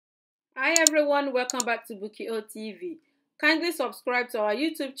Hi everyone, welcome back to Bukio TV. Kindly subscribe to our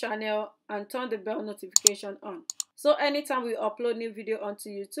YouTube channel and turn the bell notification on. So anytime we upload new video onto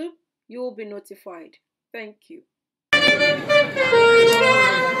YouTube, you will be notified. Thank you.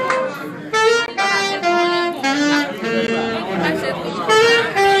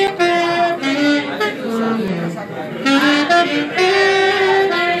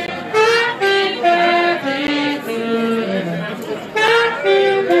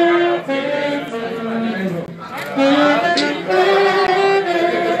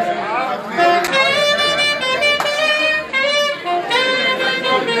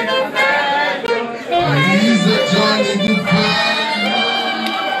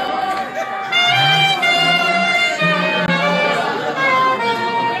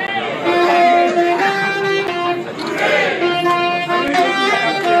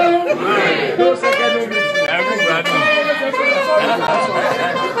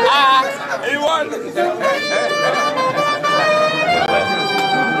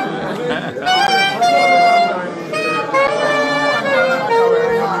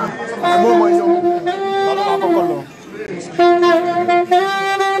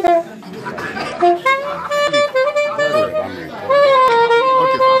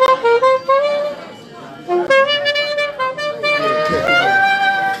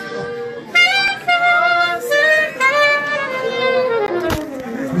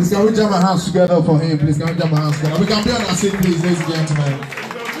 Please, can we jam our hands together for him? Please, can we jam our hands together? We can be on our seat, please, ladies and gentlemen.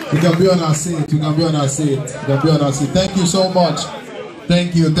 We can be on our seat. We can be on our seat. We can be on our seat. Thank you so much.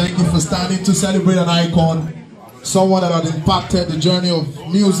 Thank you. Thank you for standing to celebrate an icon. Someone that has impacted the journey of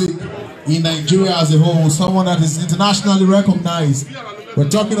music in Nigeria as a whole. Someone that is internationally recognized. We're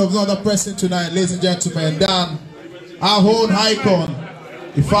talking of another person tonight, ladies and gentlemen. Dan, our own icon.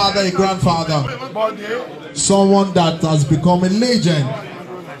 A father, a grandfather. Someone that has become a legend.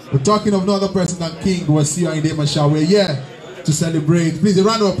 We're talking of no other person than King Wasiu Ayinde. We're here to celebrate. Please, a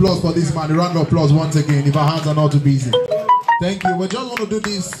round of applause for this man. A round of applause once again, if our hands are not too busy. Thank you. We just want to do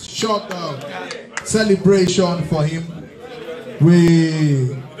this short celebration for him.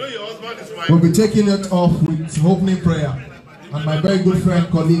 We'll be taking it off with opening prayer. And my very good friend,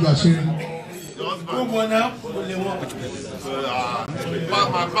 colleague, Ashiri.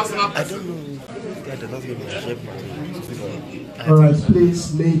 Alright,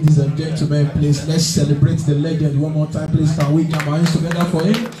 please, ladies and gentlemen, please, let's celebrate the legend one more time. Please, can we jam our hands together for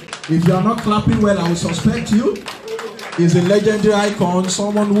him? If you are not clapping well, I will suspect you. He's a legendary icon,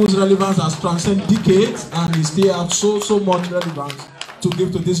 someone whose relevance has transcended decades and is still have so much relevance to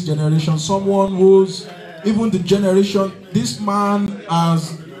give to this generation. Someone who's, even the generation, this man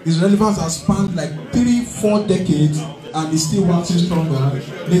has, his relevance has spanned like 3-4 decades and is still waxing stronger.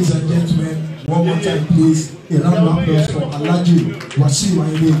 Ladies and gentlemen, one more time, please, a round of applause for Alhaji Wasiu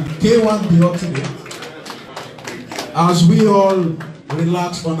Ayinde, K1 the Ultimate. As we all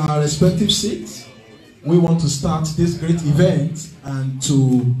relax on our respective seats, we want to start this great event, and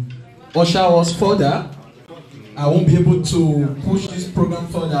to usher us further, I won't be able to push this program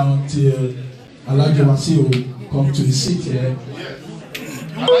further until Alhaji Wasiu come to the seat here.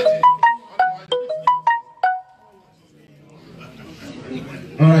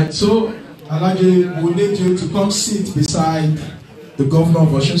 Alright, so Alhaji, we need you to come sit beside the governor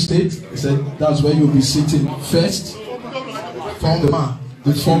of Washington State. He said that's where you'll be sitting first. From the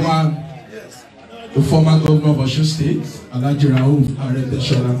former governor of Washington State, Alhaji Rauf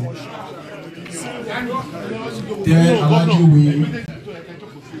Aregbesola. Then Alhaji will.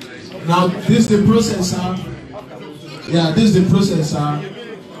 Now this is the process, sir. Yeah, this is the process, sir.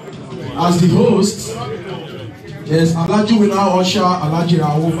 As the host, yes, Alhaji will now usher Alhaji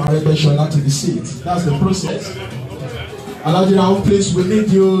Rauf Aregbesola to the seat. That's the process. Alhaji Rauf, please, we need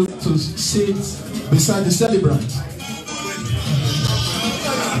you to sit beside the celebrant.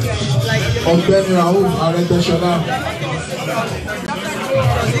 Alhaji Rauf Aregbesola.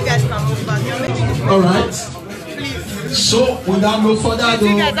 All right. So, without no further ado,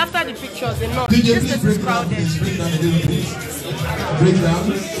 You guys, after the pictures, DJ, please break down. Please break down a little bit. Break down.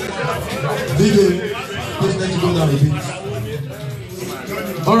 DJ, please let you go down a bit.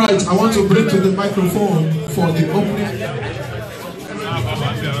 All right, I want to bring to the microphone for the opening.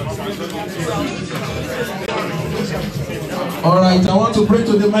 All right, I want to bring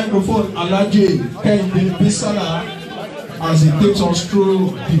to the microphone Alhaji Kehinde Bisala as he takes us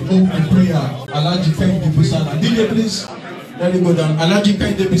through the opening prayer. Alhaji Kehinde Bisala. DJ, please let it go down. Alhaji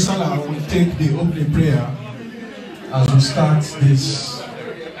Kehinde Bisala will take the opening prayer as we start this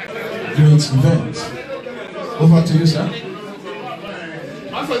great event. Over to you, sir.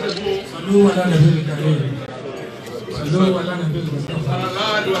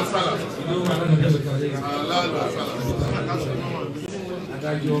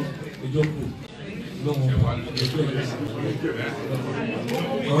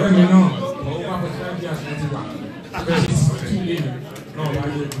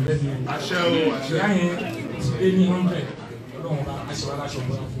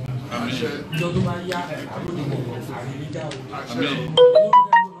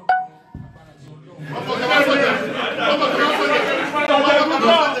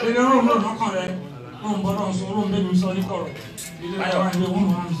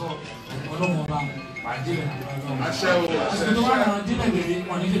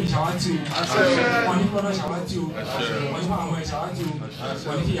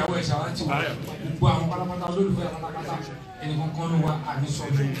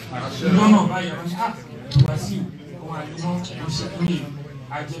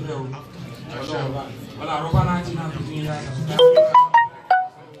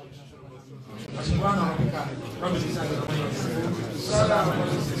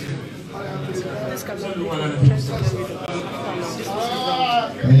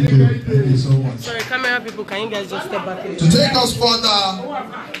 Thank you so much. Sorry, camera people, can you guys just step back in? To take us further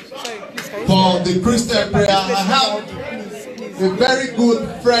for the Christian prayer, I have a very good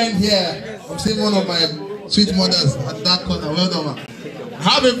friend here. I'm seeing one of my sweet mothers at that corner. Well done, man. I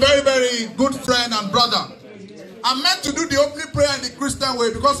have a very, very good friend and brother. I'm meant to do the opening prayer in the Christian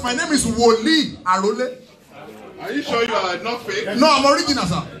way because my name is Woli Arole. Are you sure you are not fake? No, I'm original,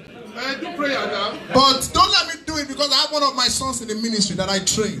 sir. Do prayer now. But don't let me do it because I have one of my sons in the ministry that I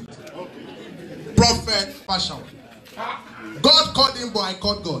trained. Okay. Prophet Passion. God called him, but I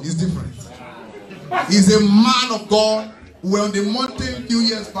called God. It's different. He's a man of God. We were on the mountain a few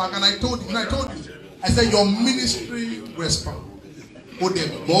years back, and I told him, I said, your ministry will expand. Ladies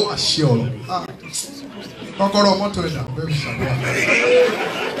and gentlemen,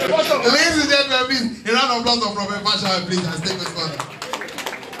 please, a round of applause for Prophet Passion, please, and stay with God.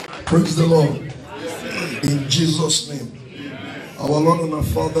 Praise the Lord. In Jesus' name. Our Lord and our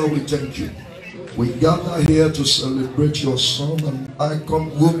Father, we thank you. We gather here to celebrate your Son, and I come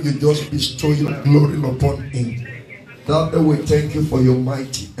whom you just bestow your glory upon him. That day we thank you for your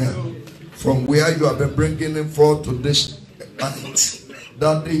mighty hand. From where you have been bringing him forth to this night.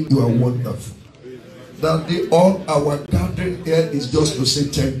 That day you are wonderful. That day all our gathering here is just to say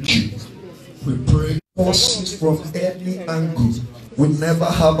thank you. We pray forces from any angle will never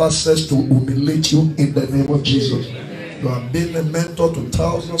have access to humiliate you in the name of Jesus. You have been a mentor to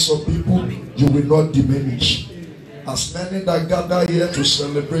thousands of people. You will not diminish. As many that gather here to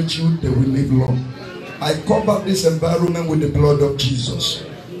celebrate you, they will live long. I cover this environment with the blood of Jesus.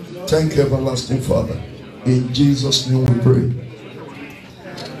 Thank you, everlasting Father. In Jesus' name we pray.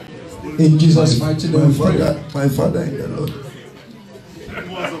 In Jesus' mighty name we pray. My Father in the Lord.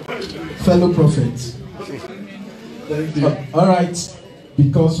 Fellow prophets. Thank you. All right,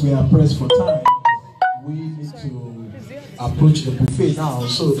 because we are pressed for time, we need to approach the buffet now.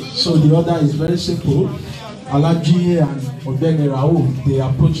 So the order is very simple. Alaji and Obene Rao, they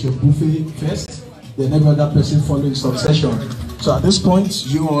approach the buffet first, then every other person follow in succession. So at this point,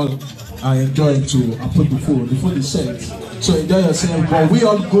 you all are enjoying to approach the food. The food is set. So enjoy yourself. But we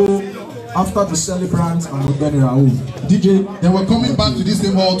all go after the celebrant and Obene Rao. DJ, then we're coming back to this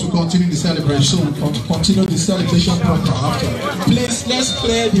same hall to continue the celebration. So we continue the celebration proper after. Please, let's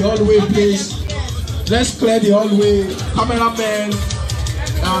clear the hallway, please. Let's clear the hallway. Cameramen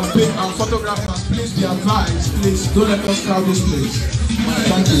and photographers, please be advised. Please don't let us crowd this place.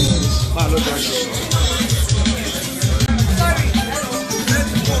 Thank you.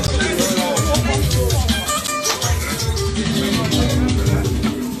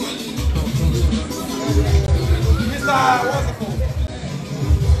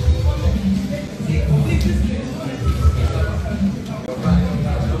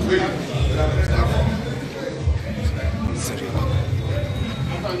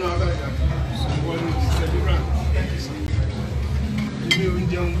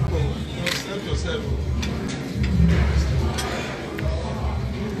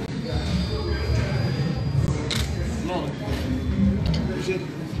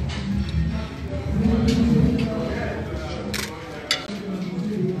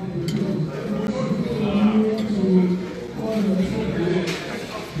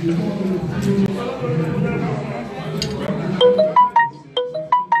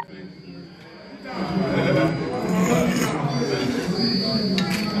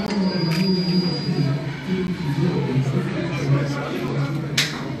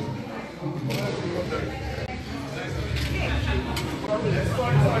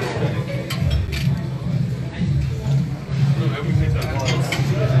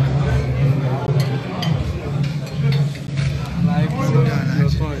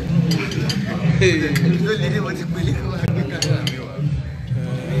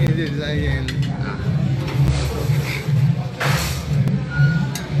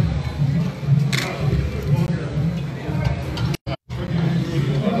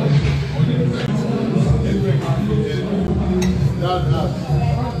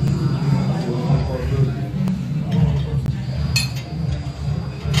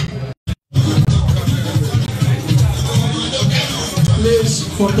 Please,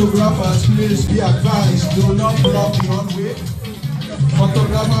 photographers, please be advised, do not block the runway.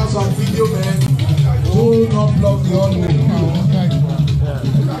 Photographers and video men, do not block the runway.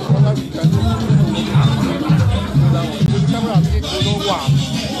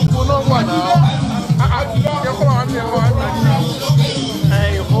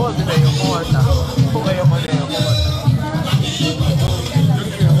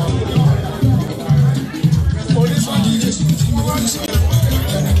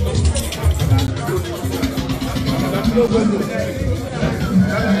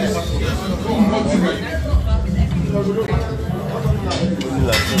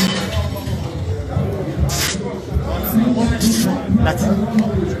 That's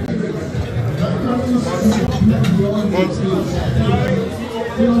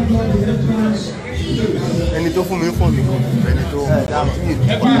ẹni tó fún mi ń fọ̀ mí kan ẹni tó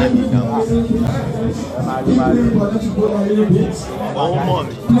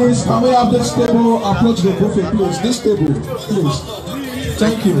Please, can we have this table approach the buffet, please? This table, please.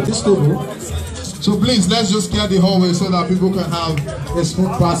 Thank you. This table. So please, let's just clear the hallway so that people can have a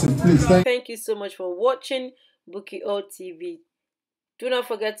smooth passing, please. Thank you so much for watching Bukio TV. Do not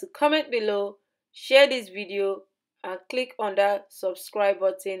forget to comment below, share this video, and click on that subscribe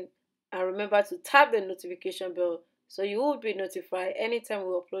button. And remember to tap the notification bell so you will be notified anytime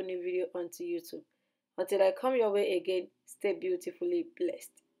we upload new video onto YouTube. Until I come your way again, stay beautifully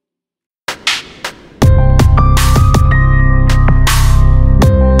blessed.